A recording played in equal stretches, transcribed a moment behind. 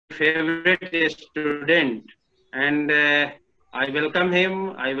favorite student, and I welcome him.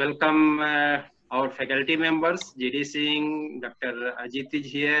 I welcome our faculty members, GD Singh, Dr. Ajit is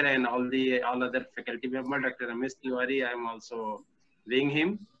here, and all other faculty members. Dr. Ramesh Tiwari, I am also being him.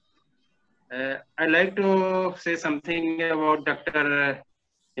 I like to say something about Dr.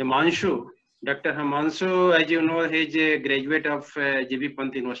 Himanshu. Dr. Himanshu, as you know, he is a graduate of GB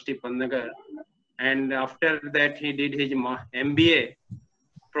Pant University, Pantnagar, and after that he did his MBA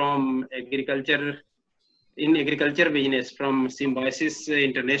from agriculture business from Symbiosis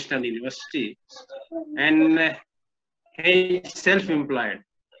International University, and he is self-employed,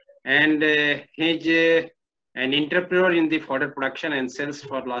 and he is an entrepreneur in the fodder production and sales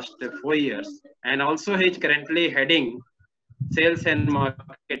for last 4 years, and also he is currently heading sales and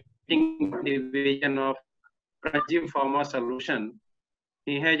marketing division of Prajiv Pharma Solution.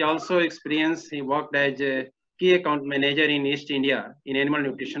 He has also experience. He worked as a key account manager in East India in animal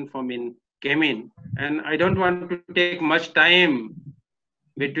nutrition firm in Kemin. And I don't want to take much time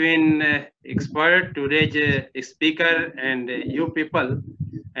between expert, today's speaker, and you people.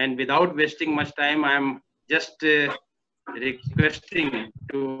 And without wasting much time, I am just requesting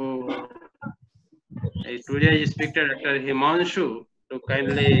to today's speaker, Dr. Himanshu, to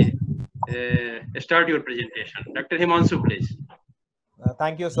kindly start your presentation. Dr. Himanshu, please.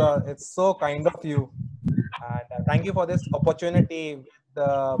 Thank you, sir. It's so kind of you. And thank you for this opportunity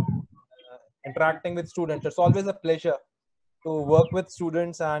with, interacting with students. It's always a pleasure to work with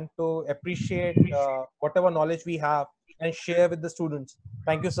students and to appreciate whatever knowledge we have and share with the students.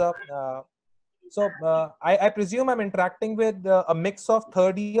 Thank you, sir. I presume I'm interacting with a mix of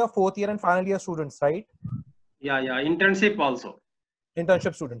third year, fourth year, and final year students, right? Yeah, internship also.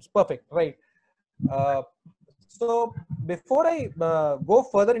 Internship students, perfect, right. So before I go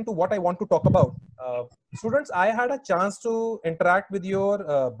further into what I want to talk about, students, I had a chance to interact with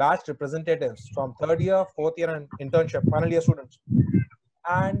your batch representatives from third year, fourth year, and internship, final year students.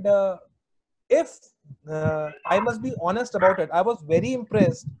 And if I must be honest about it, I was very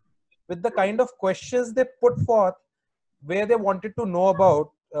impressed with the kind of questions they put forth, where they wanted to know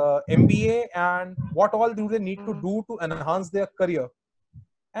about MBA and what all do they need to do to enhance their career.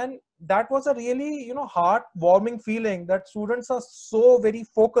 And that was a really, heartwarming feeling that students are so very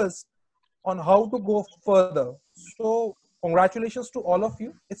focused on how to go further. So congratulations to all of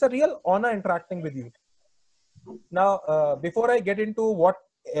you. It's a real honor interacting with you. Now, before I get into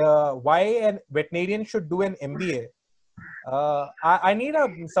why a veterinarian should do an MBA, I need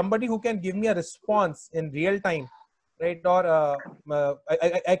somebody who can give me a response in real time, right? Or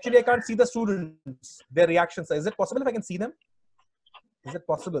actually, I can't see the students, their reactions. Is it possible if I can see them? Is it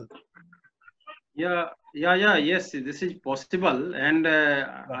possible? Yes, this is possible. And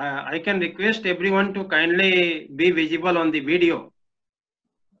I can request everyone to kindly be visible on the video.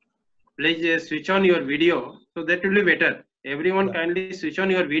 Please switch on your video. So that will be better. Everyone kindly switch on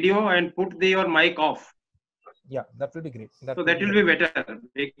your video and put your mic off. Yeah, that will be great. That will be better,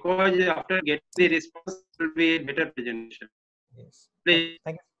 because after getting the response, it will be a better presentation. Yes. Please.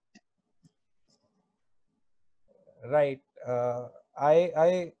 Thank you. Right.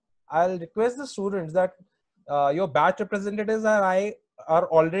 I'll request the students that your batch representatives and I are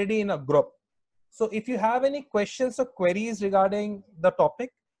already in a group. So if you have any questions or queries regarding the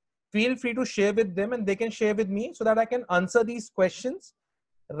topic, feel free to share with them and they can share with me so that I can answer these questions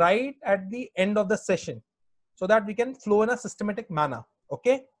right at the end of the session, so that we can flow in a systematic manner.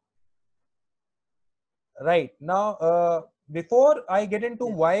 Okay. Right. Now, before I get into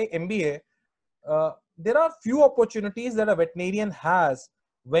why MBA, there are few opportunities that a veterinarian has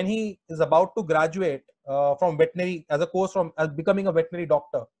when he is about to graduate from veterinary as a course as becoming a veterinary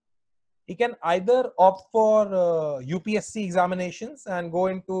doctor. He can either opt for UPSC examinations and go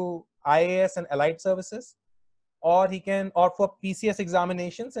into IAS and allied services, or he can opt for PCS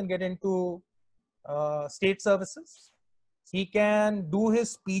examinations and get into state services. He can do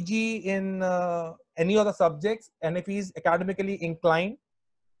his PG in any other subjects, and if he's academically inclined,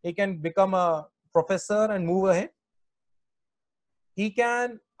 he can become a professor and move ahead. He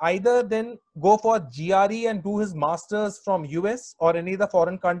can either then go for GRE and do his masters from US or any other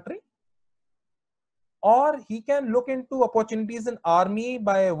foreign country, or he can look into opportunities in army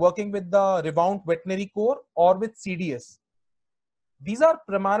by working with the revamped veterinary corps or with CDS. These are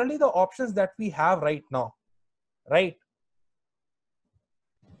primarily the options that we have right now, right?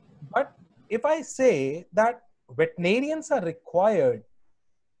 But if I say that veterinarians are required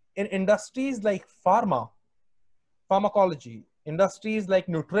in industries like pharmacology, industries like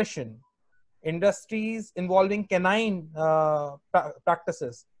nutrition, industries involving canine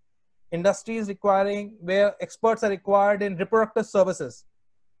practices, industries where experts are required in reproductive services,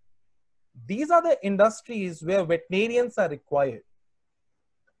 These are the industries where veterinarians are required.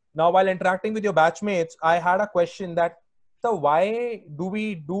 Now, while interacting with your batchmates, I had a question that, so why do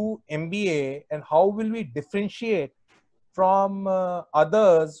we do MBA and how will we differentiate from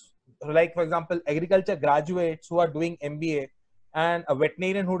others, like for example, agriculture graduates who are doing MBA and a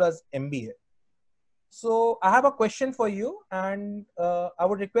veterinarian who does MBA? So I have a question for you, and I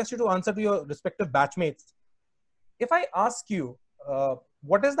would request you to answer to your respective batchmates. If I ask you,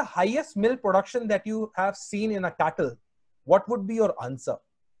 what is the highest milk production that you have seen in a cattle, what would be your answer?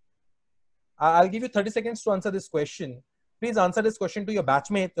 I'll give you 30 seconds to answer this question. Please answer this question to your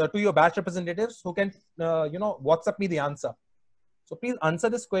batchmate, to your batch representatives who can, WhatsApp me the answer. So please answer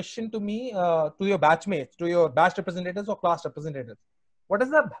this question to me, to your batchmates, to your batch representatives or class representatives. What is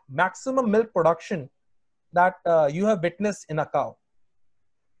the maximum milk production that you have witnessed in a cow?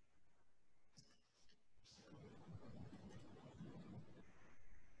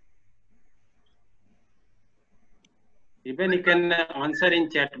 Even you can answer in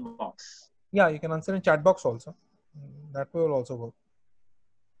chat box. Yeah, you can answer in chat box also. That will also work.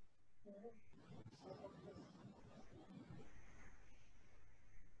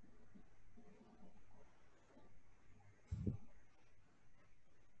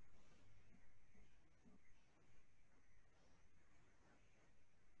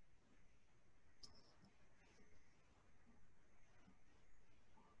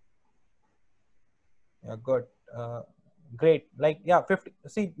 Yeah, good. Great. Like, yeah, 50.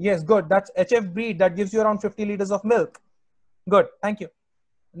 See, yes, good. That's HF breed. That gives you around 50 liters of milk. Good. Thank you.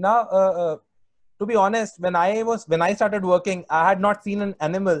 Now, to be honest, when I started working, I had not seen an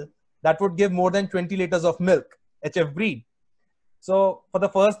animal that would give more than 20 liters of milk, HF breed. So for the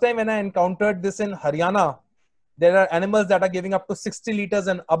first time when I encountered this in Haryana, there are animals that are giving up to 60 liters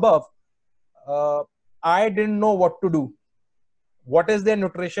and above. I didn't know what to do. What is their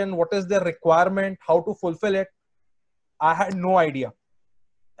nutrition? What is their requirement? How to fulfill it? I had no idea.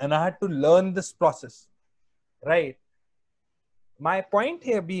 And I had to learn this process, right? My point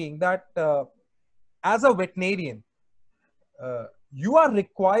here being that as a veterinarian, you are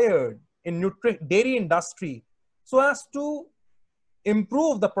required in dairy industry so as to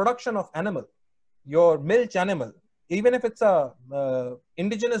improve the production of animal, your milch animal, even if it's a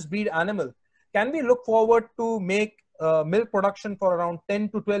indigenous breed animal. Can we look forward to make milk production for around 10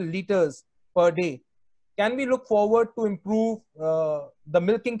 to 12 liters per day? Can we look forward to improve the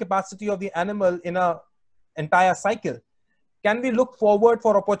milking capacity of the animal in a entire cycle? Can we look forward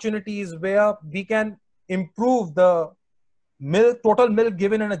for opportunities where we can improve the total milk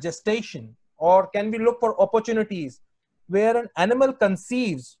given in a gestation? Or can we look for opportunities where an animal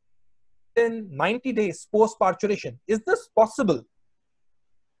conceives in 90 days post parturition? Is this possible?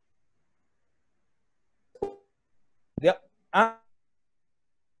 Yeah. And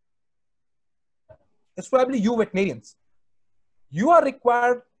it's probably you veterinarians. You are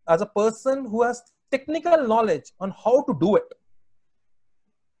required as a person who has technical knowledge on how to do it.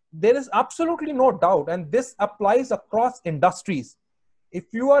 There is absolutely no doubt, and this applies across industries. If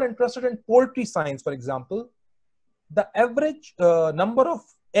you are interested in poultry science, for example, the average number of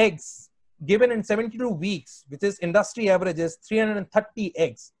eggs given in 72 weeks, which is industry average, is 330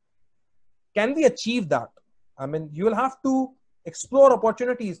 eggs. Can we achieve that? I mean, you will have to explore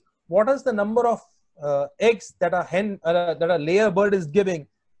opportunities. What is the number of eggs that a layer bird is giving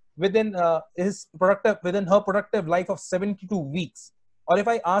within within her productive life of 72 weeks? Or if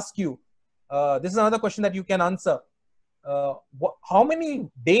I ask you, this is another question that you can answer. How many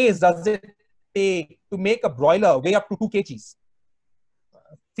days does it take to make a broiler weigh up to 2 kgs?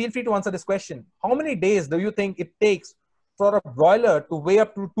 Feel free to answer this question. How many days do you think it takes for a broiler to weigh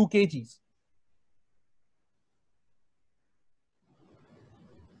up to 2 kgs?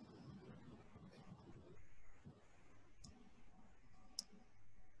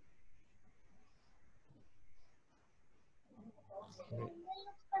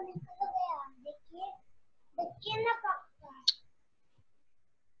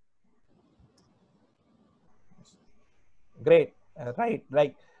 Great. Right.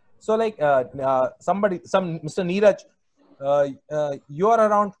 Like, so like some Mr. Neeraj, you are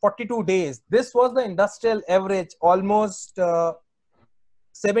around 42 days. This was the industrial average almost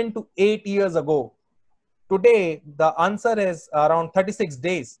 7 to 8 years ago. Today, the answer is around 36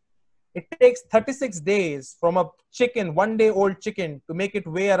 days. It takes 36 days from a chicken, 1 day old chicken, to make it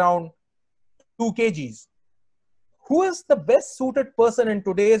weigh around 2 kgs. Who is the best suited person in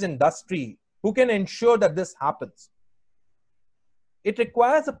today's industry who can ensure that this happens? It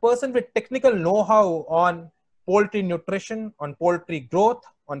requires a person with technical know-how on poultry nutrition, on poultry growth,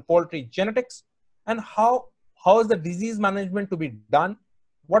 on poultry genetics, and how is the disease management to be done,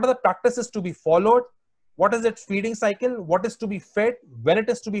 What are the practices to be followed? What is its feeding cycle? What is to be fed? When it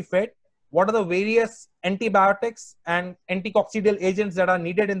is to be fed? What are the various antibiotics and anticoccidial agents that are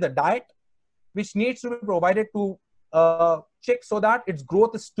needed in the diet, which needs to be provided to chick so that its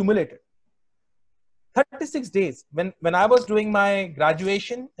growth is stimulated. 36 days. When I was doing my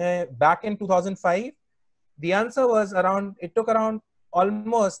graduation back in 2005, the answer was around, it took around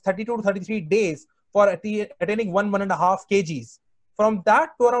almost 32 to 33 days for attaining 1.5 kgs. From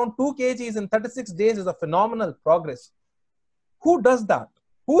that to around 2 kgs in 36 days is a phenomenal progress. Who does that?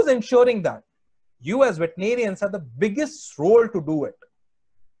 Who's ensuring that? You as veterinarians have the biggest role to do it.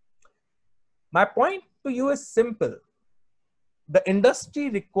 My point to you is simple. The industry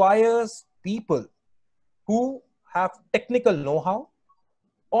requires people who have technical know-how,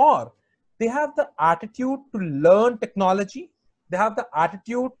 or they have the attitude to learn technology. They have the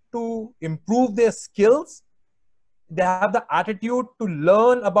attitude to improve their skills. They have the attitude to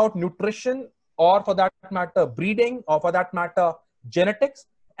learn about nutrition, or for that matter, breeding, or for that matter, genetics,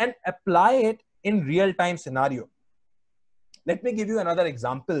 and apply it in real-time scenario. Let me give you another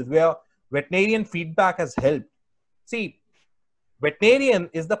example where veterinarian feedback has helped. See, veterinarian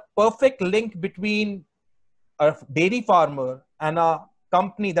is the perfect link between a dairy farmer and a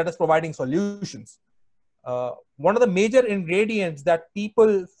company that is providing solutions. One of the major ingredients that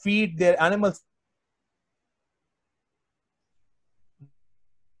people feed their animals,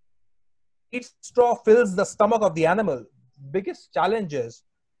 feed straw fills the stomach of the animal. Biggest challenge is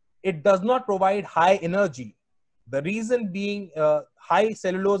it does not provide high energy. The reason being high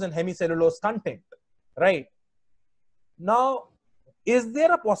cellulose and hemicellulose content, right? Now, is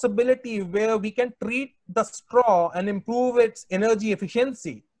there a possibility where we can treat the straw and improve its energy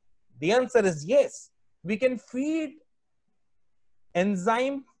efficiency? The answer is yes. We can feed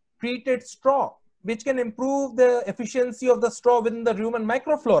enzyme treated straw, which can improve the efficiency of the straw within the rumen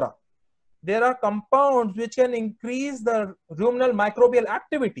microflora. There are compounds which can increase the ruminal microbial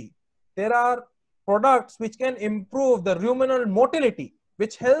activity. There are products which can improve the ruminal motility,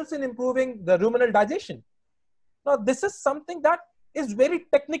 which helps in improving the ruminal digestion. Now, this is something that is very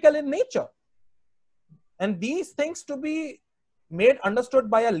technical in nature. And these things to be made understood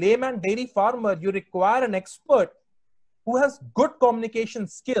by a layman dairy farmer, you require an expert who has good communication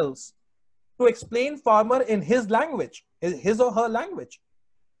skills to explain farmer in his language, his or her language.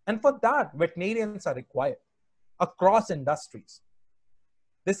 And for that, veterinarians are required across industries.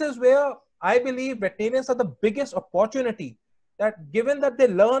 This is where I believe veterinarians are the biggest opportunity, that given that they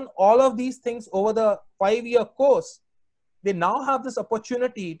learn all of these things over the 5-year course, they now have this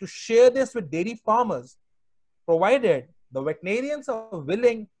opportunity to share this with dairy farmers, provided the veterinarians are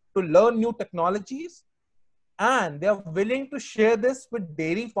willing to learn new technologies and they are willing to share this with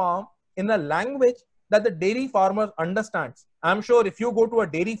dairy farm in a language that the dairy farmer understands. I'm sure if you go to a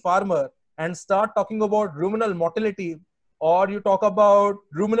dairy farmer and start talking about ruminal motility, or you talk about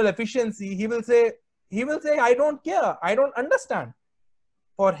ruminal efficiency, he will say, I don't care, I don't understand.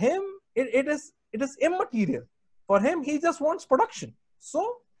 For him, it is immaterial. For him, he just wants production.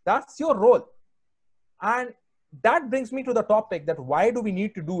 So that's your role. And that brings me to the topic that why do we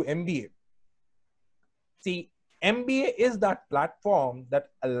need to do MBA? See, MBA is that platform that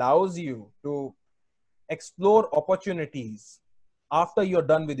allows you to explore opportunities after you're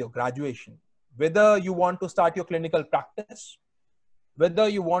done with your graduation. Whether you want to start your clinical practice, whether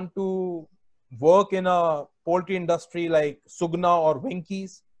you want to work in a poultry industry like Sugna or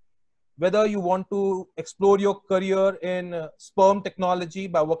Winkies, whether you want to explore your career in sperm technology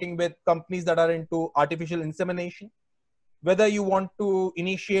by working with companies that are into artificial insemination, whether you want to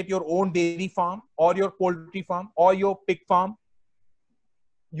initiate your own dairy farm or your poultry farm or your pig farm,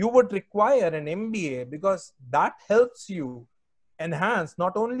 you would require an MBA, because that helps you enhance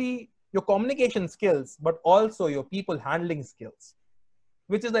not only your communication skills, but also your people handling skills,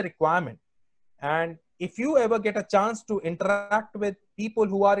 which is a requirement. And if you ever get a chance to interact with people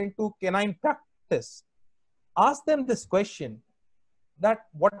who are into canine practice, ask them this question, that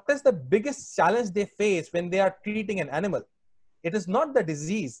what is the biggest challenge they face when they are treating an animal? It is not the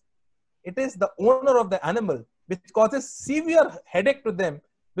disease. It is the owner of the animal, which causes severe headache to them,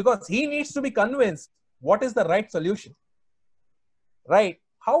 because he needs to be convinced what is the right solution, right?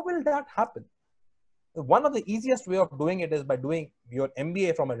 How will that happen? One of the easiest way of doing it is by doing your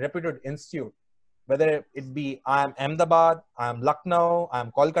MBA from a reputed institute, whether it be I am Ahmedabad, I am Lucknow, I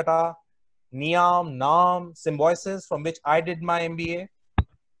am Kolkata, Niam, Nam, Symbiosis, from which I did my MBA,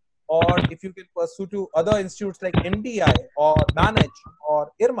 or if you can pursue to other institutes like NDI or Manage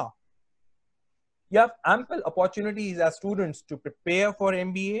or IRMA. You have ample opportunities as students to prepare for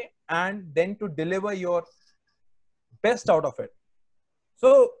MBA and then to deliver your best out of it.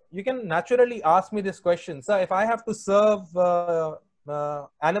 So you can naturally ask me this question. So if I have to serve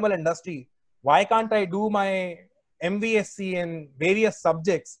animal industry, why can't I do my MVSC in various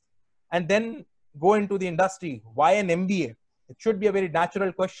subjects and then go into the industry? Why an MBA? It should be a very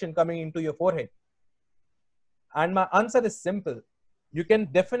natural question coming into your forehead. And my answer is simple. You can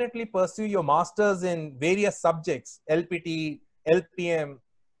definitely pursue your master's in various subjects, LPT, LPM,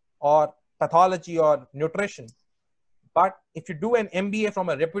 or pathology or nutrition. But if you do an MBA from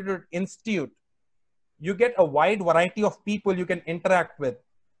a reputed institute, you get a wide variety of people you can interact with.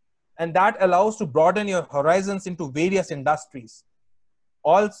 And that allows to broaden your horizons into various industries.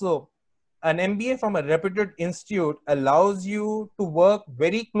 Also, an MBA from a reputed institute allows you to work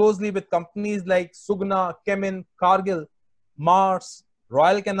very closely with companies like Sugna, Kemin, Cargill, Mars,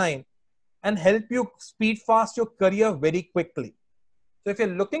 Royal Canin, and help you speed fast your career very quickly. So if you're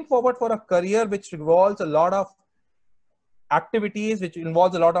looking forward for a career which involves a lot of activities, which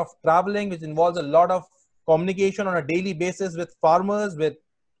involves a lot of traveling, which involves a lot of communication on a daily basis with farmers, with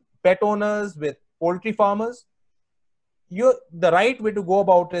pet owners, with poultry farmers, the right way to go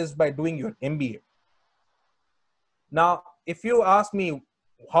about is by doing your MBA. Now, if you ask me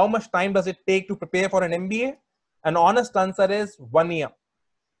how much time does it take to prepare for an MBA, an honest answer is 1 year.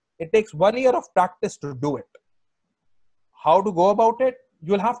 It takes 1 year of practice to do it. How to go about it?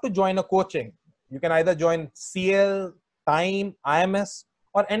 You'll have to join a coaching. You can either join CL, Time, IMS,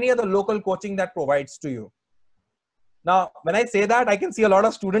 or any other local coaching that provides to you. Now, when I say that, I can see a lot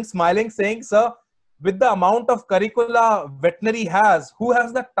of students smiling saying, sir, with the amount of curricula veterinary has, who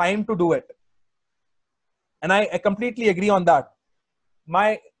has the time to do it? And I completely agree on that.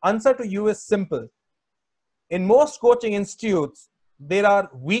 My answer to you is simple. In most coaching institutes, there are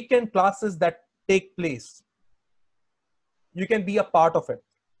weekend classes that take place. You can be a part of it.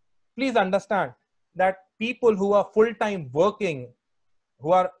 Please understand that people who are full-time working,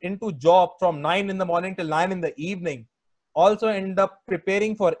 who are into job from 9 in the morning till 9 in the evening, also end up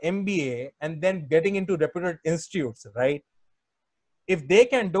preparing for MBA and then getting into reputed institutes, right? If they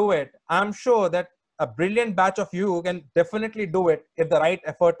can do it, I'm sure that a brilliant batch of you can definitely do it if the right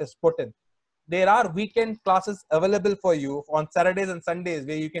effort is put in. There are weekend classes available for you on Saturdays and Sundays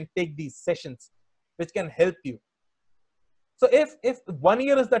where you can take these sessions, which can help you. So if 1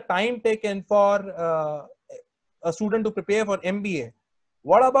 year is the time taken for a student to prepare for MBA,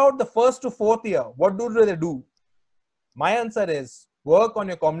 what about the first to fourth year? What do they do? My answer is work on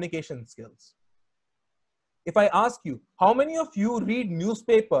your communication skills. If I ask you, how many of you read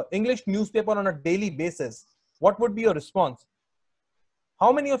newspaper, English newspaper on a daily basis? What would be your response?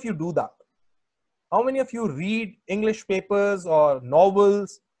 How many of you do that? How many of you read English papers or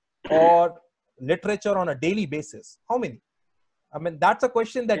novels or literature on a daily basis? How many? I mean, that's a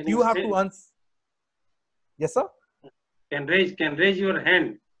question that you have to answer. Yes, sir? Can raise your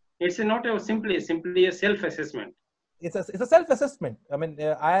hand. It's not a simply a self-assessment. It's a self-assessment. I mean,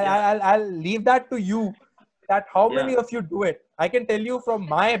 I'll leave that to you. That how many of you do it? I can tell you from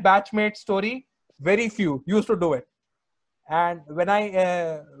my batchmate story, very few used to do it. And when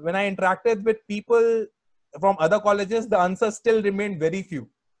I interacted with people from other colleges, the answer still remained very few.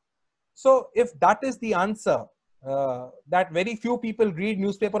 So if that is the answer, that very few people read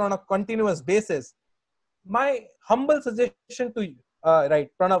newspaper on a continuous basis, my humble suggestion to you,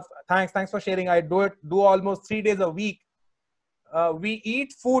 right, Pranav, thanks for sharing. I do almost 3 days a week. We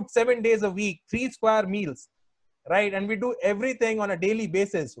eat food 7 days a week, 3 square meals, right? And we do everything on a daily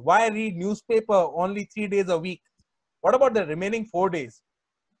basis. Why read newspaper only 3 days a week? What about the remaining 4 days?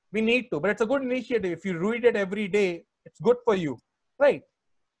 We need to, but it's a good initiative. If you read it every day, it's good for you, right?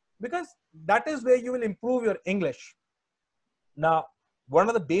 Because that is where you will improve your English. Now, one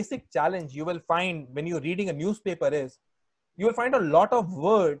of the basic challenge you will find when you're reading a newspaper is you will find a lot of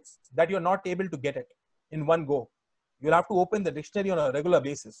words that you're not able to get it in one go. You'll have to open the dictionary on a regular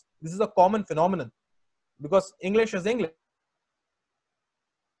basis. This is a common phenomenon because English is English.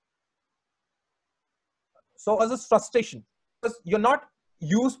 So as this frustration, because you're not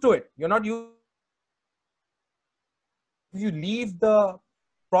used to it. You're not used. You leave the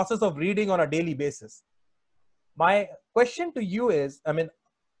process of reading on a daily basis. My question to you is,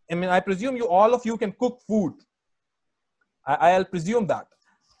 I presume all of you can cook food. I'll presume that.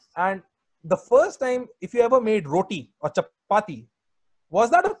 And the first time, if you ever made roti or chapati, was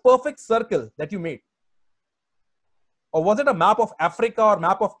that a perfect circle that you made? Or was it a map of Africa or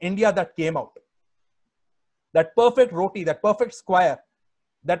map of India that came out? That perfect roti, that perfect square,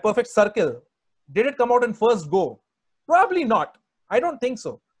 that perfect circle, did it come out in first go? Probably not. I don't think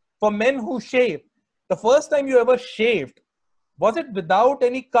so. For men who shave, the first time you ever shaved, was it without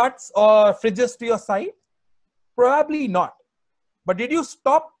any cuts or fridges to your side? Probably not. But did you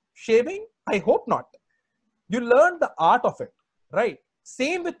stop shaving? I hope not. You learned the art of it, right?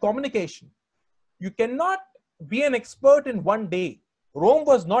 Same with communication. You cannot be an expert in one day. Rome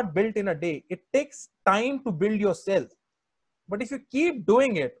was not built in a day. It takes time to build yourself. But if you keep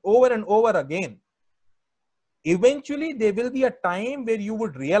doing it over and over again, eventually there will be a time where you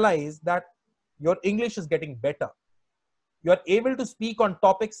would realize that your English is getting better. You are able to speak on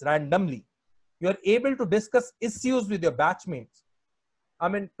topics randomly. You are able to discuss issues with your batchmates. I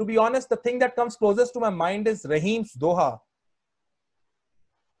mean, to be honest, the thing that comes closest to my mind is Rahim's Doha,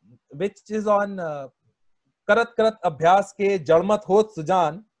 which is on Karat Karat Abhyas ke Jalmat Hot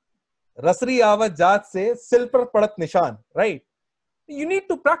Sujan, Rasri Awat Jat se Sil par Padat Nishan, right? You need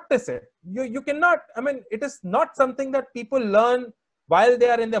to practice it. You cannot, I mean, it is not something that people learn while they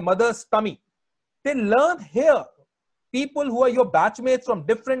are in their mother's tummy. They learn here. People who are your batchmates from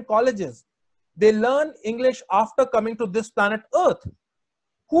different colleges, they learn English after coming to this planet Earth.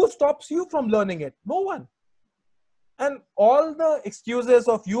 Who stops you from learning it? No one. And all the excuses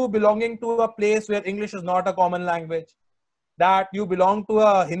of you belonging to a place where English is not a common language, that you belong to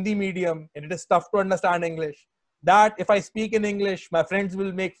a Hindi medium and it is tough to understand English, that if I speak in English, my friends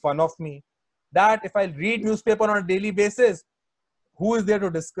will make fun of me, that if I read newspaper on a daily basis, who is there to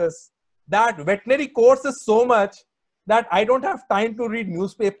discuss, that veterinary course is so much that I don't have time to read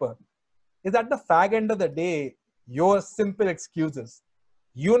newspaper, is at the fag end of the day your simple excuses.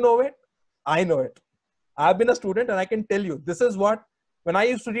 You know it, I know it. I've been a student and I can tell you, this is what, when I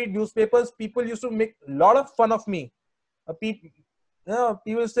used to read newspapers, people used to make a lot of fun of me. People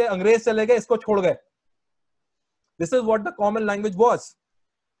say, Angrez chale gaye, isko chhod gaye. This is what the common language was.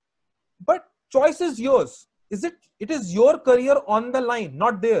 But choice is yours. It is your career on the line,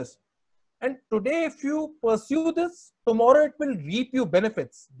 not theirs. And today, if you pursue this, tomorrow it will reap you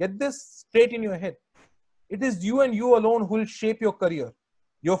benefits. Get this straight in your head. It is you and you alone who will shape your career.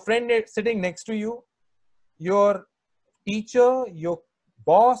 Your friend sitting next to you, your teacher, your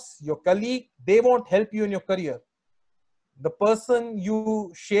boss, your colleague, they won't help you in your career. The person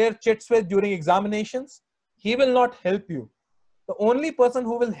you share chats with during examinations, he will not help you. The only person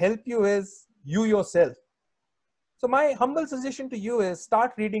who will help you is you yourself. So my humble suggestion to you is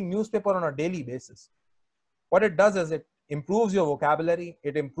start reading newspaper on a daily basis. What it does is it improves your vocabulary,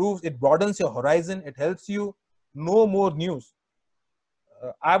 it broadens your horizon, it helps you know more news.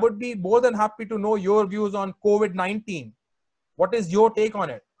 I would be more than happy to know your views on COVID-19. What is your take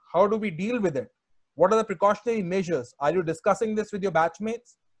on it? How do we deal with it? What are the precautionary measures? Are you discussing this with your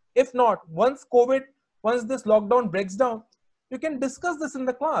batchmates? If not, once this lockdown breaks down, you can discuss this in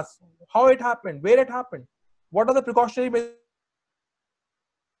the class. How it happened, where it happened. What are the precautionary measures?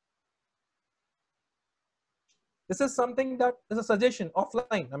 This is something that is a suggestion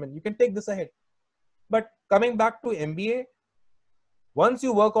offline. I mean, you can take this ahead. But coming back to MBA, once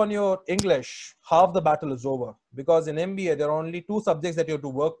you work on your English, half the battle is over. Because in MBA, there are only two subjects that you have to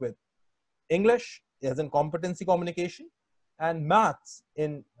work with. English as in competency communication, and maths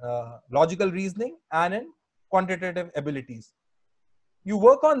in logical reasoning and in quantitative abilities. You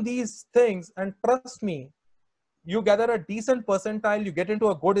work on these things and trust me, you gather a decent percentile, you get into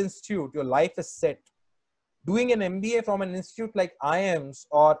a good institute, your life is set. Doing an MBA from an institute like IIMS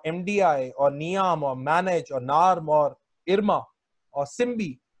or MDI or NIAM or Manage or NARM or IRMA or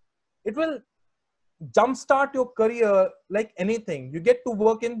SIMBI, it will jumpstart your career like anything. You get to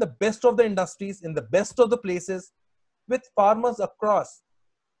work in the best of the industries, in the best of the places with farmers across.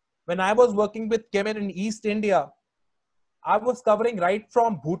 When I was working with Kemet in East India, I was covering right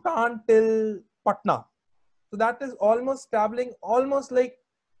from Bhutan till Patna. So that is almost traveling almost like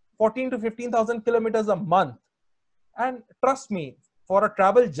 14 to 15,000 kilometers a month. And trust me, for a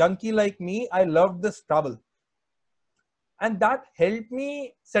travel junkie like me, I loved this travel. And that helped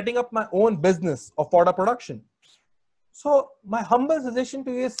me setting up my own business of fodder production. So my humble suggestion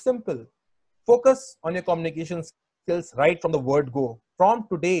to you is simple. Focus on your communication skills right from the word go. From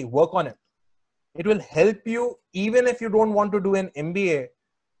today, work on it. It will help you even if you don't want to do an MBA.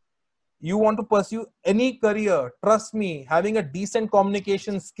 You want to pursue any career, trust me, having a decent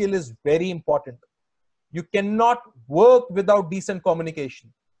communication skill is very important. You cannot work without decent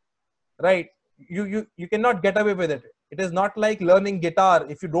communication, right? You cannot get away with it. It is not like learning guitar.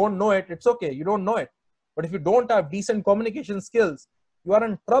 If you don't know it, it's okay. You don't know it. But if you don't have decent communication skills, you are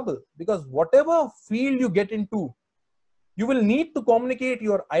in trouble, because whatever field you get into, you will need to communicate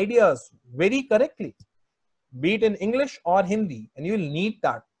your ideas very correctly, be it in English or Hindi, and you will need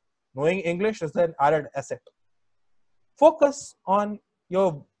that. Knowing English is an added asset. Focus on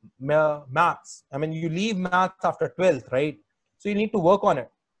your maths. I mean, you leave maths after 12th, right? So you need to work on it.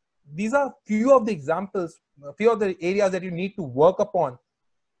 these are few of the examples, few of the areas that you need to work upon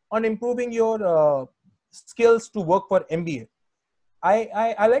on improving your skills to work for MBA.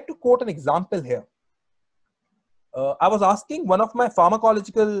 I like to quote an example here. I was asking one of my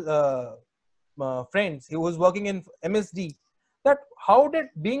pharmacological friends who was working in MSD that how did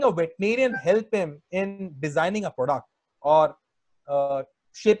being a veterinarian help him in designing a product or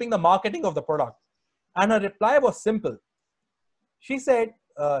shaping the marketing of the product. And her reply was simple. She said,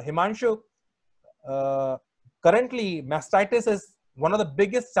 Himanshu, currently mastitis is one of the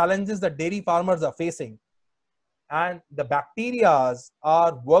biggest challenges that dairy farmers are facing. And the bacteria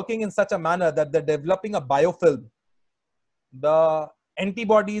are working in such a manner that they're developing a biofilm. The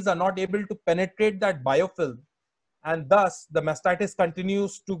antibodies are not able to penetrate that biofilm. And thus, the mastitis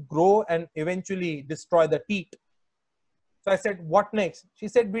continues to grow and eventually destroy the teat. So I said, what next? She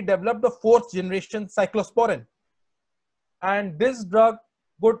said, we developed the 4th generation cyclosporin. And this drug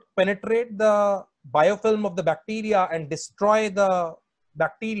would penetrate the biofilm of the bacteria and destroy the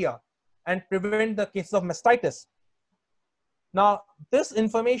bacteria and prevent the cases of mastitis. Now, this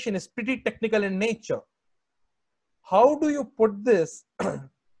information is pretty technical in nature. How do you put this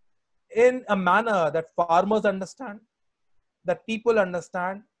in a manner that farmers understand, that people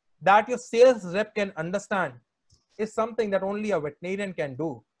understand, that your sales rep can understand, is something that only a veterinarian can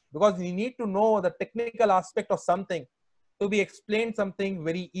do, because you need to know the technical aspect of something to be explained something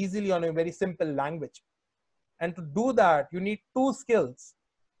very easily on a very simple language. And to do that, you need 2 skills.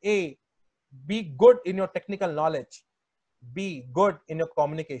 A, be good in your technical knowledge. B, good in your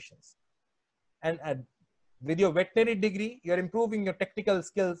communications. And with your veterinary degree, you're improving your technical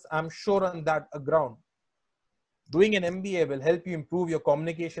skills, I'm sure, on that ground. Doing an MBA will help you improve your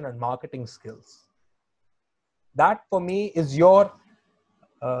communication and marketing skills. That for me is your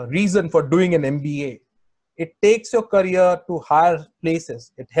reason for doing an MBA. It takes your career to higher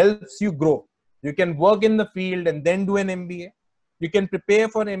places. It helps you grow. You can work in the field and then do an MBA. You can prepare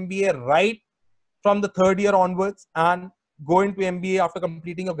for an MBA right from the 3rd year onwards and go into MBA after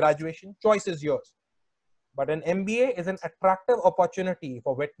completing your graduation. Choice is yours. But an MBA is an attractive opportunity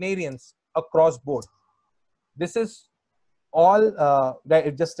for veterinarians across board. This is all,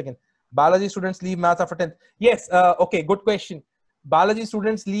 just again, biology students leave maths after 10th. Yes, okay, good question. Biology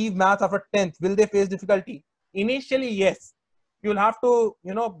students leave maths after 10th. Will they face difficulty? Initially, yes. You'll have to,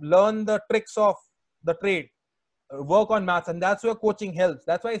 learn the tricks of the trade, work on maths, and that's where coaching helps.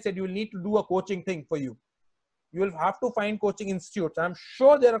 That's why I said you will need to do a coaching thing for you. You will have to find coaching institutes. I'm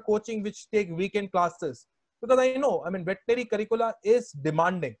sure there are coaching which take weekend classes, because I know, veterinary curricula is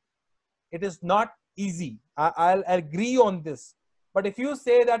demanding. It is not easy. I'll agree on this. But if you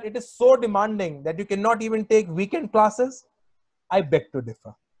say that it is so demanding that you cannot even take weekend classes, I beg to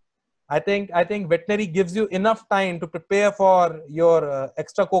differ. I think veterinary gives you enough time to prepare for your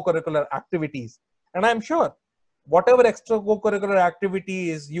extra co-curricular activities. And I'm sure whatever extra co-curricular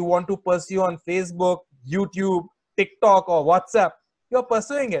activities you want to pursue on Facebook, YouTube, TikTok, or WhatsApp, you're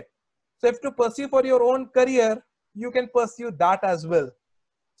pursuing it. So if to pursue for your own career, you can pursue that as well.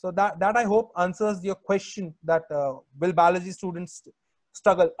 So that I hope answers your question that will biology students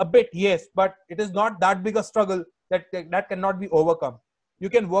struggle a bit? Yes, but it is not that big a struggle that cannot be overcome. You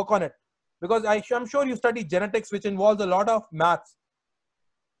can work on it, because I'm sure you study genetics, which involves a lot of maths.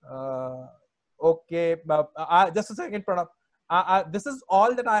 Okay, just a second, Pranab. This is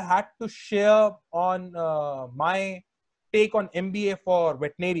all that I had to share on my take on MBA for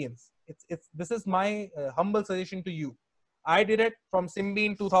veterinarians. This is my humble suggestion to you. I did it from Simbi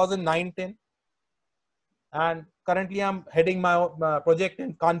in 2019, and currently I'm heading my project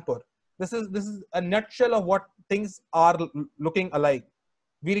in Kanpur. This is a nutshell of what things are looking alike.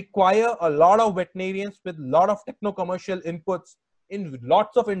 We require a lot of veterinarians with a lot of techno-commercial inputs in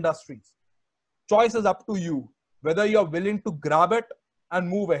lots of industries. Choice is up to you, whether you're willing to grab it and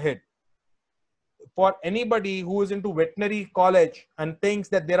move ahead. For anybody who is into veterinary college and thinks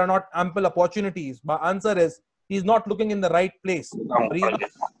that there are not ample opportunities, my answer is he's not looking in the right place.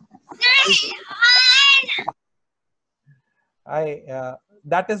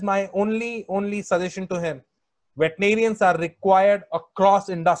 That is my only suggestion to him. Veterinarians are required across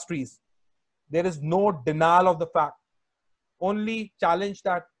industries. There is no denial of the fact. Only challenge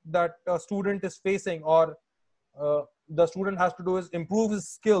that a student is facing, or the student has to do, is improve his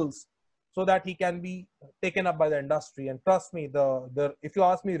skills so that he can be taken up by the industry. And trust me, if you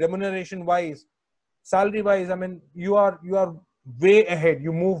ask me remuneration wise, salary wise, you are way ahead.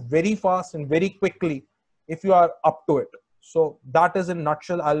 You move very fast and very quickly if you are up to it. So that is in a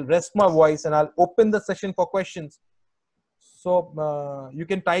nutshell. I'll rest my voice and I'll open the session for questions. So you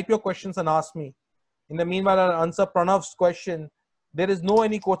can type your questions and ask me. In the meanwhile, I'll answer Pranav's question There is no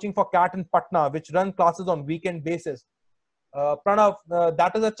any coaching for CAT in Patna, which run classes on weekend basis. Pranav,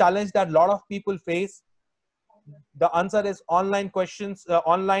 that is a challenge that a lot of people face. The answer is online questions,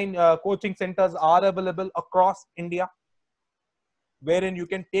 online coaching centers are available across India, wherein you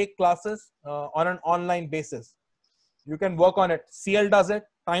can take classes on an online basis. You can work on it. CL does it,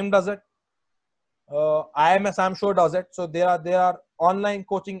 Time does it, IMS I'm sure does it. So there are online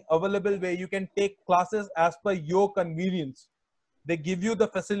coaching available where you can take classes as per your convenience. They give you the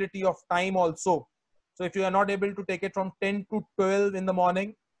facility of time also. So if you are not able to take it from 10 to 12 in the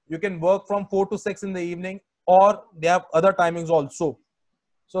morning, you can work from 4 to 6 in the evening, or they have other timings also.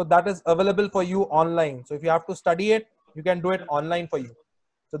 So that is available for you online. So if you have to study it, you can do it online for you.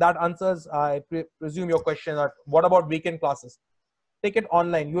 So that answers, I presume, your question. That what about weekend classes? Take it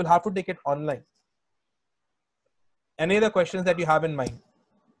online. You will have to take it online. Any other questions that you have in mind?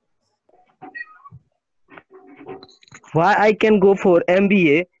 Why I can go for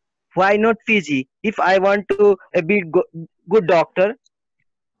MBA? Why not PG? If I want to be good doctor.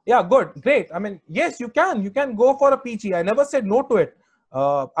 Yeah, good, great. I mean, yes, you can. You can go for a PG. I never said no to it.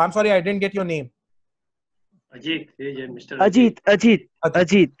 I'm sorry, I didn't get your name. Ajit, Mr. Ajit, Ajit, Ajit.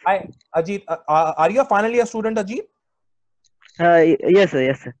 Ajit. Hi, Ajit. Are you a final year student, Ajit? Yes, sir,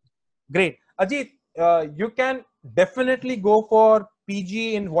 yes, sir. Great. Ajit, you can definitely go for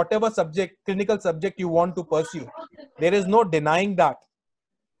PG in whatever subject, clinical subject you want to pursue. There is no denying that.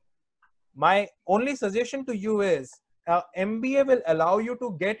 My only suggestion to you is MBA will allow you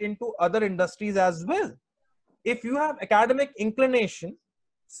to get into other industries as well. If you have academic inclination,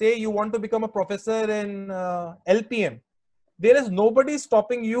 say you want to become a professor in LPM, there is nobody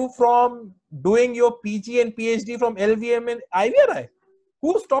stopping you from doing your PG and PhD from LVM and IVRI.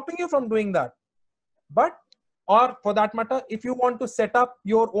 Who's stopping you from doing that? But, or for that matter, if you want to set up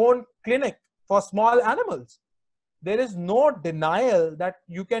your own clinic for small animals, there is no denial that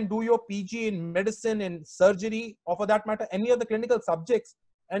you can do your PG in medicine, in surgery, or for that matter, any of the clinical subjects,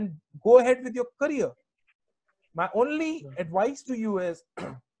 and go ahead with your career. My only advice to you is,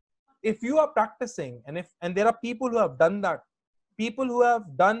 if you are practicing, and there are people who have done that, people who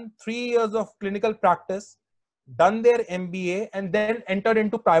have done 3 years of clinical practice, done their MBA, and then entered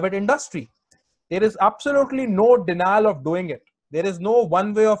into private industry. There is absolutely no denial of doing it. There is no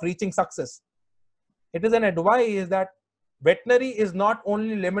one way of reaching success. It is an advice that veterinary is not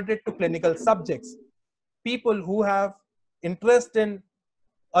only limited to clinical subjects. People who have interest in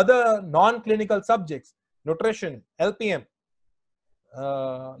other non-clinical subjects, nutrition, LPM,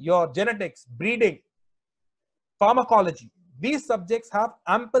 your genetics, breeding, pharmacology, these subjects have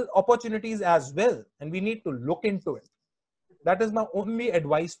ample opportunities as well, and we need to look into it. That is my only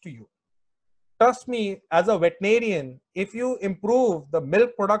advice to you. Trust me, as a veterinarian, if you improve the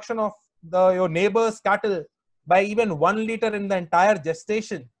milk production of your neighbor's cattle by even 1 liter in the entire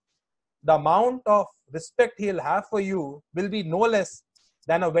gestation, the amount of respect he'll have for you will be no less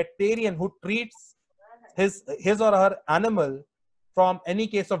than a veterinarian who treats his or her animal from any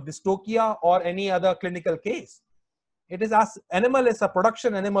case of dystocia or any other clinical case. It is as animal is a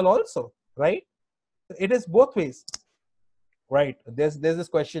production animal also, right? It is both ways, right? There's this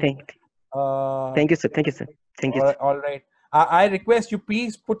question. Thank you, sir. Thank you, sir. Thank you. All right. I request you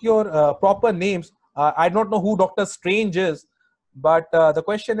please put your proper names. I don't know who Dr. Strange is, but the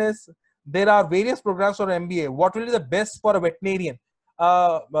question is, there are various programs for MBA. What will be the best for a veterinarian?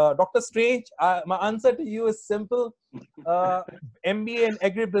 Dr. Strange, my answer to you is simple. MBA in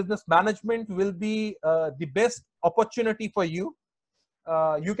agribusiness management will be the best opportunity for you.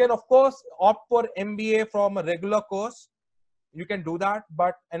 You can, of course, opt for MBA from a regular course. You can do that,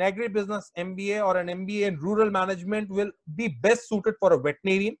 but an agribusiness MBA or an MBA in rural management will be best suited for a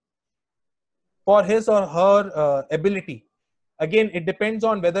veterinarian for his or her ability. Again, it depends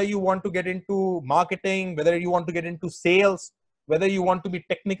on whether you want to get into marketing, whether you want to get into sales, whether you want to be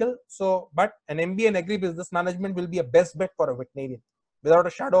technical. So, but an MBA in agribusiness management will be a best bet for a veterinarian without a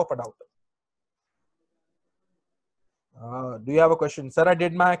shadow of a doubt. Do you have a question? Sir, I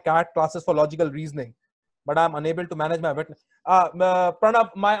did my CAT classes for logical reasoning, but I'm unable to manage my veterinary.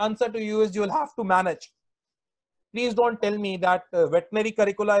 Pranav, my answer to you is you will have to manage. Please don't tell me that veterinary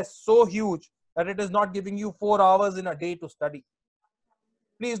curricula is so huge that it is not giving you 4 hours in a day to study.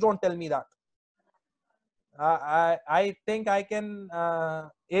 Please don't tell me that. I think I can,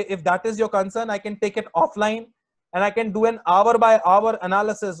 if that is your concern, I can take it offline and I can do an hour by hour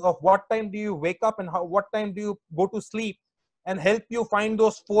analysis of what time do you wake up and what time do you go to sleep, and help you find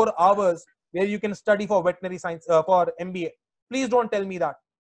those 4 hours where you can study for veterinary science, for MBA. Please don't tell me that.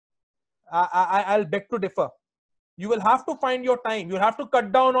 I'll beg to differ. You will have to find your time. You'll have to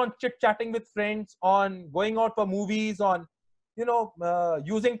cut down on chit-chatting with friends, on going out for movies, on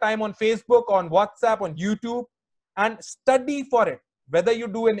using time on Facebook, on WhatsApp, on YouTube, and study for it. Whether you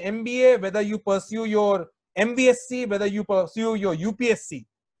do an MBA, whether you pursue your MBSc, whether you pursue your UPSC,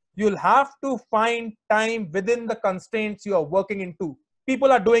 you'll have to find time within the constraints you are working into.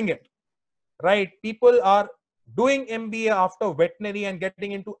 People are doing it, right? People are doing MBA after veterinary and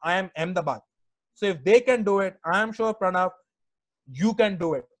getting into IIM Ahmedabad. So if they can do it, I am sure, Pranav, you can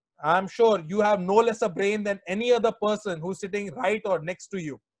do it. I'm sure you have no less a brain than any other person who's sitting right or next to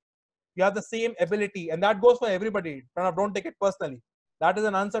you. You have the same ability, and that goes for everybody. Pranav, don't take it personally. That is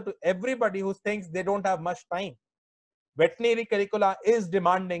an answer to everybody who thinks they don't have much time. Veterinary curricula is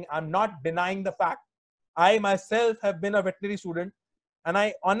demanding. I'm not denying the fact. I myself have been a veterinary student, and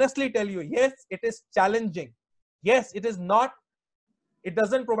I honestly tell you, yes, it is challenging. Yes, it is not. It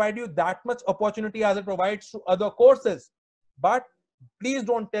doesn't provide you that much opportunity as it provides to other courses. But please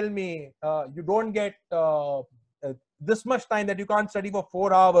don't tell me you don't get this much time that you can't study for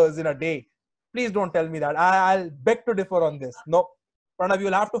 4 hours in a day. Please don't tell me that. I'll beg to differ on this. No, Pranav,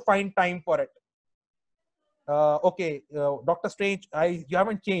 you'll have to find time for it. Okay, Dr. Strange, you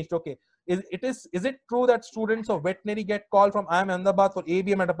haven't changed. Okay, is it true that students of veterinary get called from IIM Ahmedabad for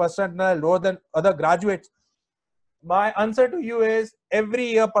ABM at a percentile lower than other graduates? My answer to you is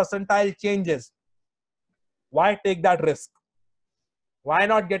every year percentile changes. Why take that risk? Why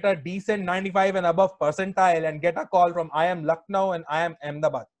not get a decent 95 and above percentile and get a call from IIM Lucknow and IIM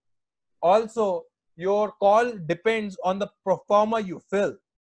Ahmedabad? Also, your call depends on the performer you fill.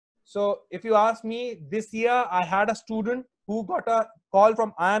 So if you ask me, this year I had a student who got a call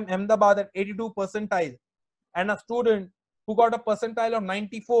from IIM Ahmedabad at 82 percentile, and a student who got a percentile of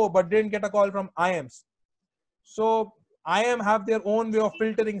 94 but didn't get a call from IIMs. So IIM have their own way of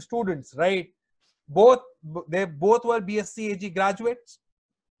filtering students, right? They both were BSc AG graduates.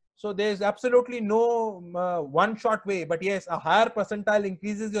 So there's absolutely no one-shot way. But yes, a higher percentile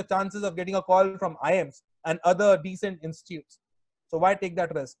increases your chances of getting a call from IIMs and other decent institutes. So why take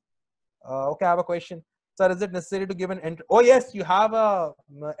that risk? Okay, I have a question. Sir, is it necessary to give an entrance? Oh yes, you have a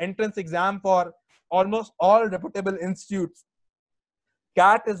entrance exam for almost all reputable institutes.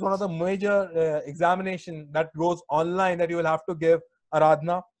 CAT is one of the major examination that goes online that you will have to give,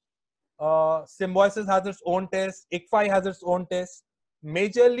 Aradhana. Symbiosis has its own test. ICFI has its own test.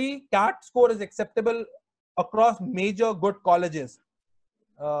 Majorly, CAT score is acceptable across major good colleges.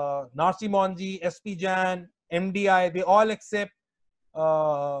 Narsi Monji, SP Jan, MDI, they all accept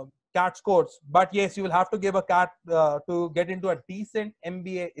CAT scores. But yes, you will have to give a CAT to get into a decent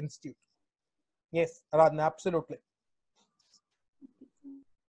MBA institute. Yes, Aradhana, absolutely.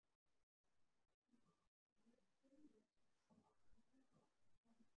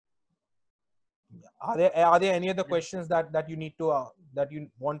 Are there any other questions that you need to that you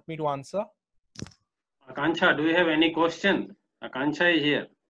want me to answer? Akansha, do you have any question? Akansha is here.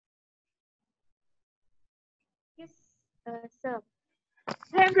 Yes, sir.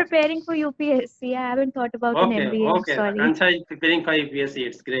 I'm preparing for UPSC. I haven't thought about an MBA. Okay. Sorry. Akansha is preparing for UPSC.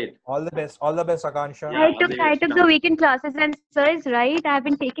 It's great. All the best, Akansha. Yeah, I took the weekend classes, and sir is right. I've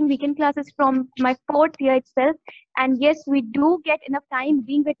been taking weekend classes from my 4th year itself. And yes, we do get enough time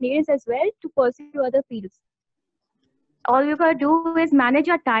being veterinarians as well to pursue other fields. All we gotta do is manage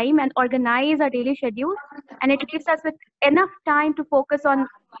our time and organize our daily schedule, and it leaves us with enough time to focus on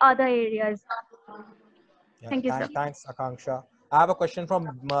other areas. Yeah, Thank you, sir. Thanks, Akanksha. I have a question from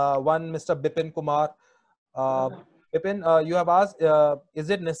one Mr. Bipin Kumar. Bipin, you have asked, is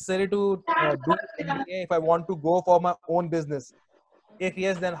it necessary to do MBA if I want to go for my own business? If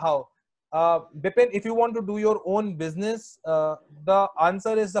yes, then how? Bipin, if you want to do your own business, the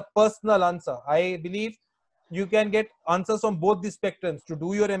answer is a personal answer. I believe you can get answers from both the spectrums, to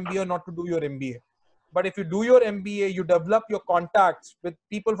do your MBA or not to do your MBA. But if you do your MBA, you develop your contacts with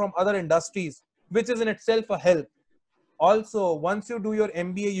people from other industries, which is in itself a help. Also, once you do your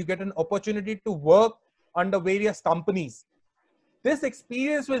MBA, you get an opportunity to work under various companies. This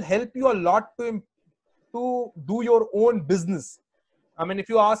experience will help you a lot to do your own business. I mean, if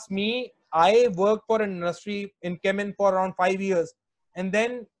you ask me, I worked for an industry in Kemin for around 5 years, and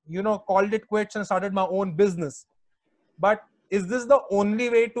then, called it quits and started my own business. But is this the only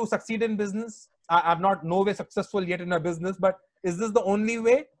way to succeed in business? I'm not no way successful yet in a business, but is this the only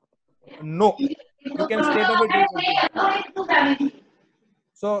way? No. You can straight away do.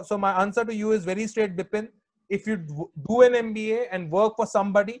 So my answer to you is very straight, Bipin. If you do an MBA and work for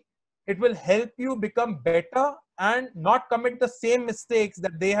somebody, it will help you become better and not commit the same mistakes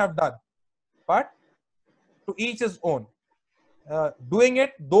that they have done. But to each his own. Doing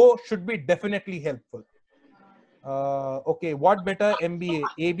it, though, should be definitely helpful. Okay, what better MBA?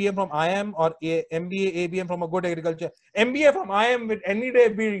 ABM from IM or MBA ABM from a good agriculture? MBA from IM will any day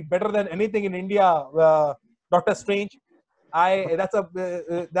be better than anything in India. Dr. Strange, that's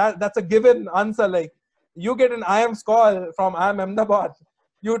a given answer. Like you get an IM call from IM Ahmedabad,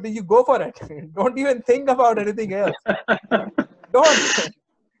 you go for it. Don't even think about anything else. Don't.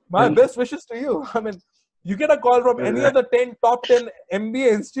 My best wishes to you. I mean, you get a call from any of the top 10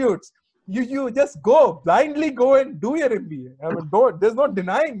 MBA institutes. You just go blindly go and do your MBA. I mean, there's no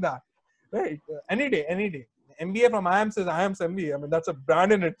denying that, right? Any day. MBA from IAM says IAM's MBA. I mean, that's a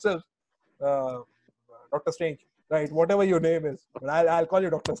brand in itself. Dr. Strange, right? Whatever your name is, but I'll call you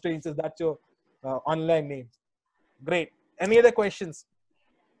Dr. Strange since that's your online name. Great. Any other questions?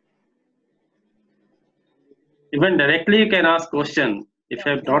 Even directly you can ask question. If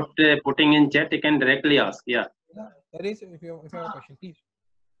you're not putting in chat, you can directly ask. Yeah. That is, if you have a question, please.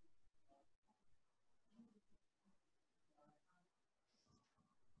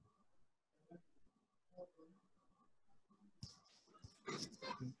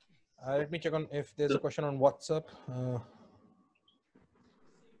 Let me check on if there's a question on WhatsApp.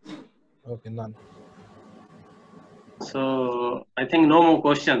 Okay, none. So I think no more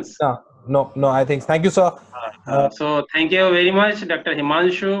questions. No. I think. Thank you, sir. So thank you very much, Dr.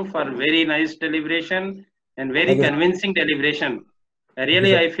 Himanshu, for very nice deliberation and very convincing deliberation.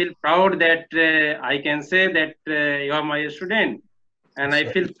 Really, I feel proud that I can say that you are my student, and I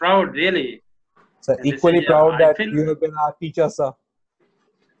feel proud, really. So equally proud that you have been our teacher, sir.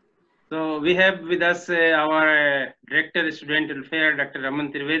 So we have with us our Director Student Welfare, Dr.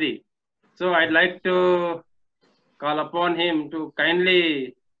 Raman Trivedi. So I'd like to call upon him to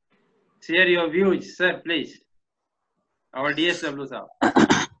kindly share your views, sir, please. Our DSW, sir.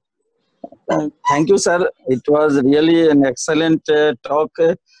 Thank you, sir. It was really an excellent talk,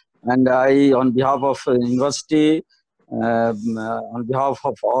 and I, on behalf of university, on behalf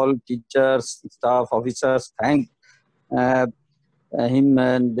of all teachers, staff, officers, thank him,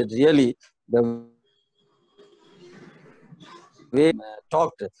 and really the way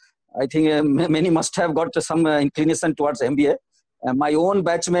talked. I think many must have got some inclination towards MBA. My own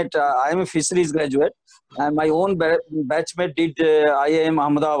batchmate, I am a fisheries graduate, and my own batchmate did IIM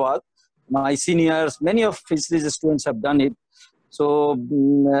Ahmedabad. My seniors, many of fisheries students have done it. So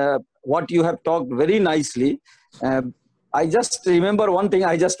what you have talked very nicely. I just remember one thing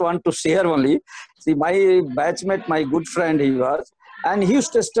I just want to share only. See, my batchmate, my good friend he was, and he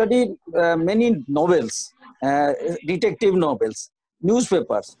used to study many novels, detective novels,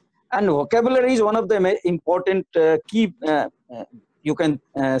 newspapers. And vocabulary is one of the important key you can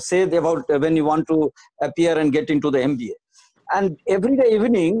say about when you want to appear and get into the MBA. And every day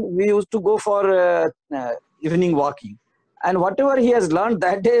evening, we used to go for evening walking. And whatever he has learned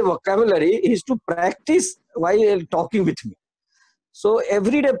that day vocabulary, he is to practice while talking with me. So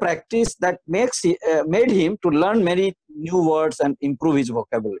everyday practice that made him to learn many new words and improve his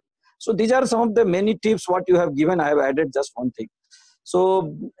vocabulary. So these are some of the many tips what you have given. I have added just one thing.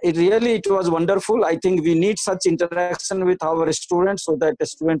 So it was wonderful. I think we need such interaction with our students so that the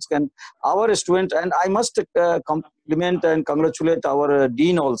students can, and I must compliment and congratulate our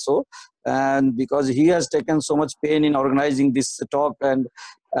dean also, and because he has taken so much pain in organizing this talk, and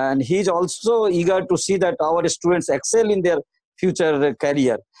he is also eager to see that our students excel in their future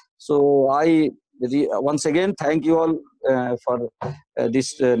career. So I once again thank you all for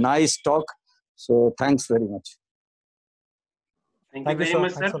this nice talk. So thanks very much. Thank you very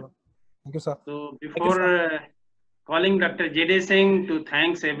much, sir. Thank you, sir. So before calling Dr. J.D. Singh to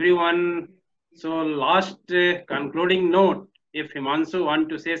thanks everyone, so last concluding note, if Himanshu want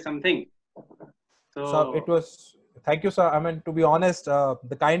to say something. So it was, thank you, sir. I mean, to be honest,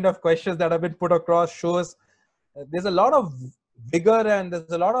 the kind of questions that have been put across shows there's a lot of vigor and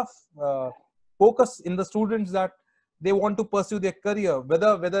there's a lot of focus in the students that they want to pursue their career,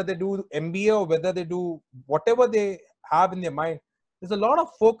 whether they do MBA or whether they do whatever they have in their mind. There's a lot of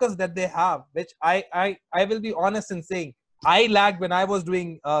focus that they have, which I will be honest in saying I lagged when I was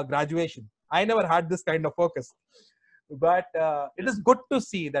doing graduation. I never had this kind of focus, but it is good to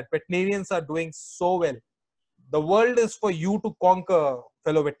see that veterinarians are doing so well. The world is for you to conquer,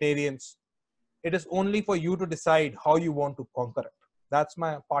 fellow veterinarians. It is only for you to decide how you want to conquer it. That's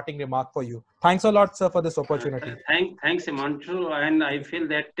my parting remark for you. Thanks a lot, sir, for this opportunity. Thanks, Himanshu. And I feel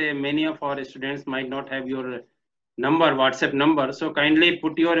that many of our students might not have your WhatsApp number. So kindly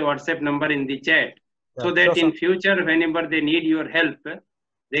put your WhatsApp number in the chat, so that in future, whenever they need your help,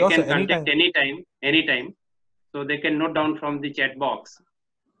 they can contact anytime. So they can note down from the chat box.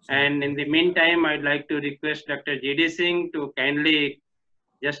 And in the meantime, I'd like to request Dr. J.D. Singh to kindly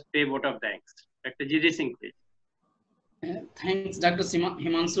just pay vote of thanks. Dr. J.D. Singh, please. Thanks, Dr.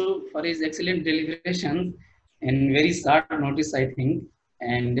 Himanshu, for his excellent deliberation and very short notice, I think.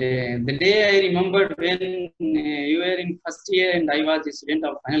 And the day I remembered when you were in first year and I was a student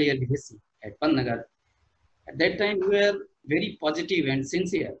of final year BSc at Patna. At that time, you were very positive and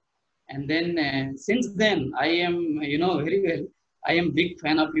sincere. And then since then, I am, very well, I am big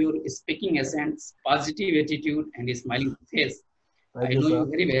fan of your speaking essence, positive attitude, and a smiling face. Thank I you, know sir. you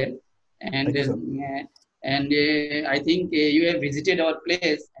very well. And Thank you, sir. I think you have visited our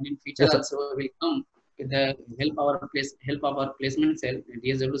place, and in future Yes, sir. also will come with the help of our placement cell.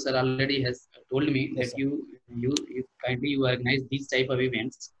 DSW sir already has told me Yes, that sir. you kindly you organize these type of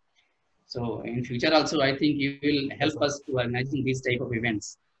events. So in future also, I think you will help sir. us to organizing these type of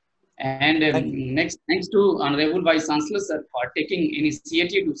events. And Thank you. next, thanks to Honorable Vice Chancellor sir for taking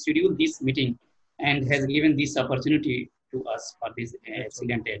initiative to schedule this meeting and has given this opportunity to us for these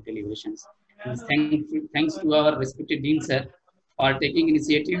excellent deliberations. And thanks to our respected Dean sir for taking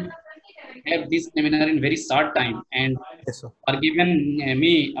initiative to have this seminar in very short time and Yes, sir. for giving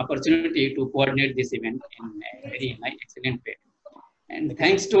me opportunity to coordinate this event in a very nice, excellent way. And Thank you,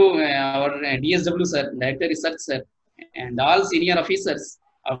 thanks to our DSW sir, Director Research sir, and all senior officers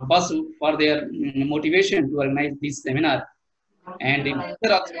of BASU for their motivation to organize this seminar. And in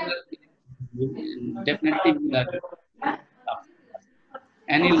future also, definitely we will.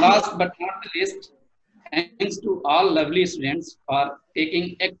 And in last but not the least, thanks to all lovely students for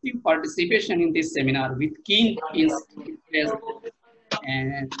taking active participation in this seminar with keen interest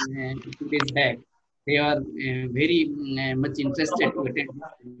and 2 days back. They are very much interested to attend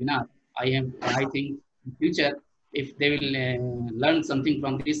this seminar. I think in future, if they will learn something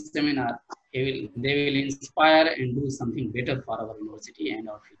from this seminar, they will inspire and do something better for our university and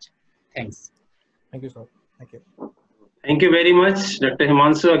our future. Thanks. Thank you, sir. Thank you. Thank you very much, Dr.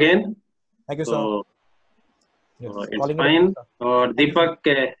 Himanshu again. Thank you, sir. So Yes. it's Calling it a fine. good, sir. Or Thank you, sir.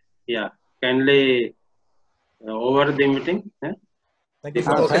 Deepak, yeah, kindly over the meeting. Yeah? Thank you,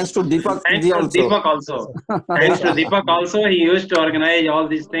 sir. Thanks to Deepak Thanks ji to also. Deepak also. Thanks to Deepak also. He used to organize all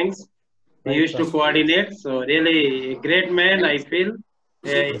these things. He Right, used sir. to coordinate. So really a great man, I feel.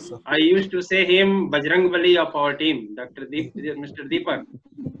 Yes, sir. I used to say him Bajrang Bali of our team, Mr. Deepak.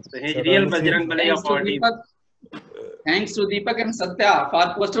 So he's Sir, real miss him. Bajrang Bali Thanks of to our team. Deepak. Thanks to Deepak and Satya for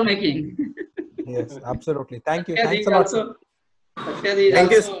poster making. Yes, absolutely. Thank you. Satya Thanks ji a lot. also, Satya ji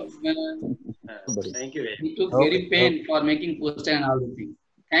Thank you. also Thank you very he took Okay, very pain for making poster and all the things.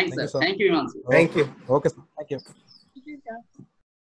 Thanks, Thank sir. you, sir. Thank you, Himanshu. Thank you. Okay, sir. Thank you.